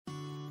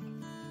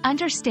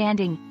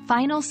Understanding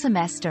Final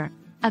Semester,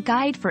 a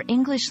guide for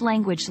English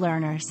language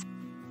learners.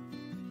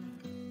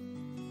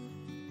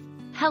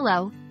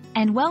 Hello,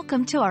 and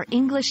welcome to our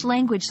English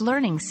language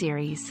learning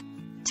series.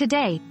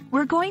 Today,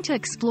 we're going to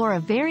explore a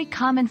very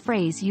common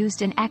phrase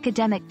used in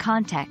academic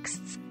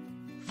contexts: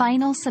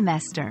 final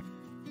semester.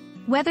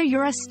 Whether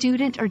you're a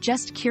student or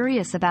just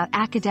curious about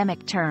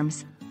academic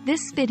terms,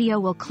 this video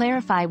will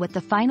clarify what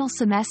the final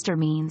semester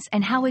means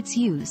and how it's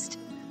used.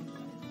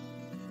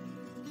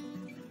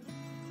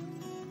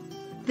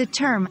 The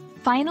term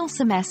final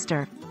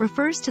semester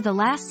refers to the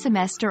last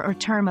semester or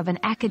term of an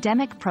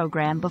academic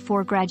program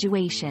before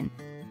graduation.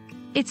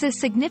 It's a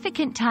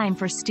significant time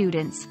for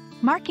students,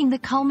 marking the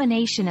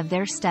culmination of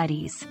their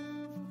studies.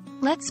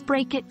 Let's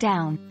break it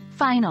down.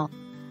 Final.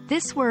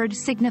 This word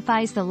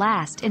signifies the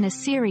last in a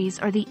series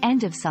or the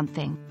end of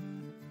something.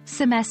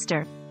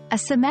 Semester. A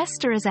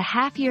semester is a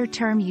half-year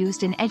term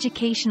used in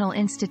educational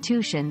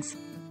institutions,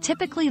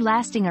 typically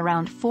lasting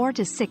around 4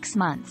 to 6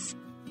 months.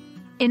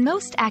 In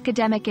most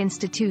academic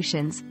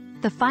institutions,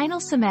 the final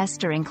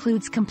semester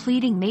includes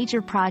completing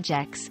major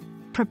projects,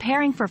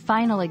 preparing for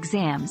final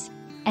exams,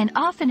 and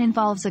often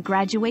involves a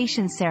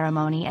graduation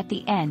ceremony at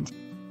the end.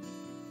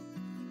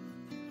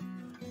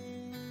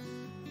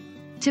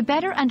 To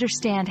better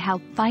understand how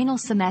final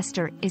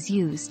semester is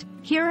used,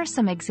 here are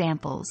some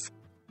examples.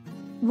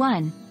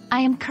 1. I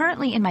am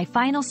currently in my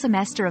final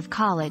semester of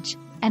college,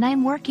 and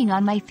I'm working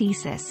on my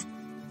thesis.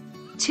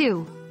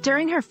 2.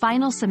 During her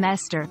final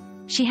semester,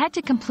 she had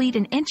to complete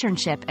an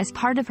internship as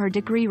part of her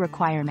degree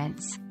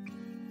requirements.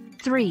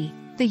 3.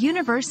 The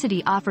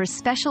university offers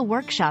special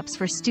workshops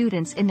for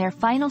students in their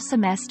final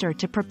semester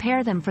to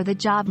prepare them for the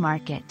job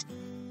market.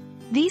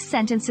 These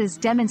sentences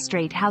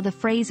demonstrate how the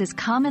phrase is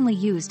commonly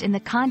used in the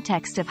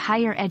context of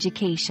higher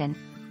education.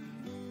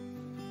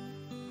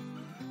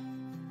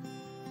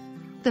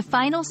 The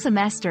final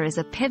semester is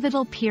a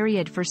pivotal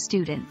period for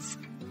students.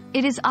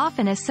 It is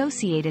often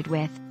associated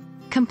with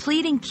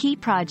completing key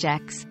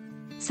projects,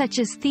 such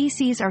as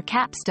theses or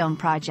capstone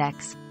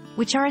projects,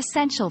 which are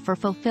essential for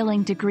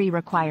fulfilling degree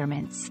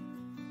requirements.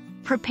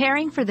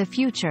 Preparing for the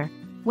future,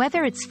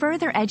 whether it's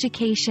further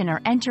education or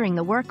entering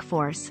the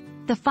workforce,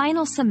 the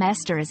final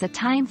semester is a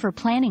time for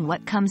planning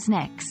what comes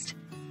next.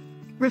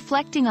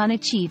 Reflecting on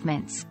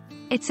achievements.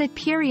 It's a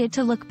period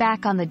to look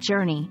back on the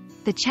journey,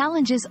 the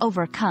challenges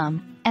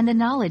overcome, and the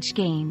knowledge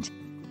gained.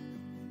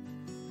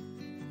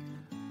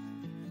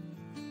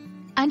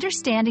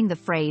 Understanding the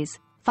phrase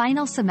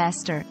final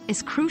semester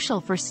is crucial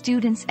for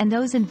students and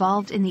those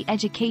involved in the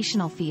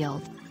educational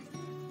field.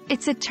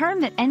 It's a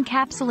term that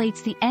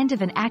encapsulates the end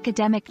of an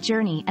academic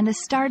journey and the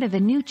start of a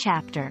new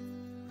chapter.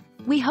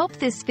 We hope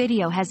this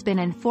video has been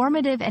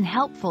informative and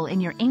helpful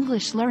in your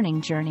English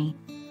learning journey.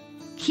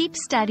 Keep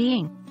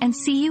studying, and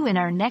see you in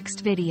our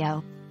next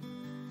video.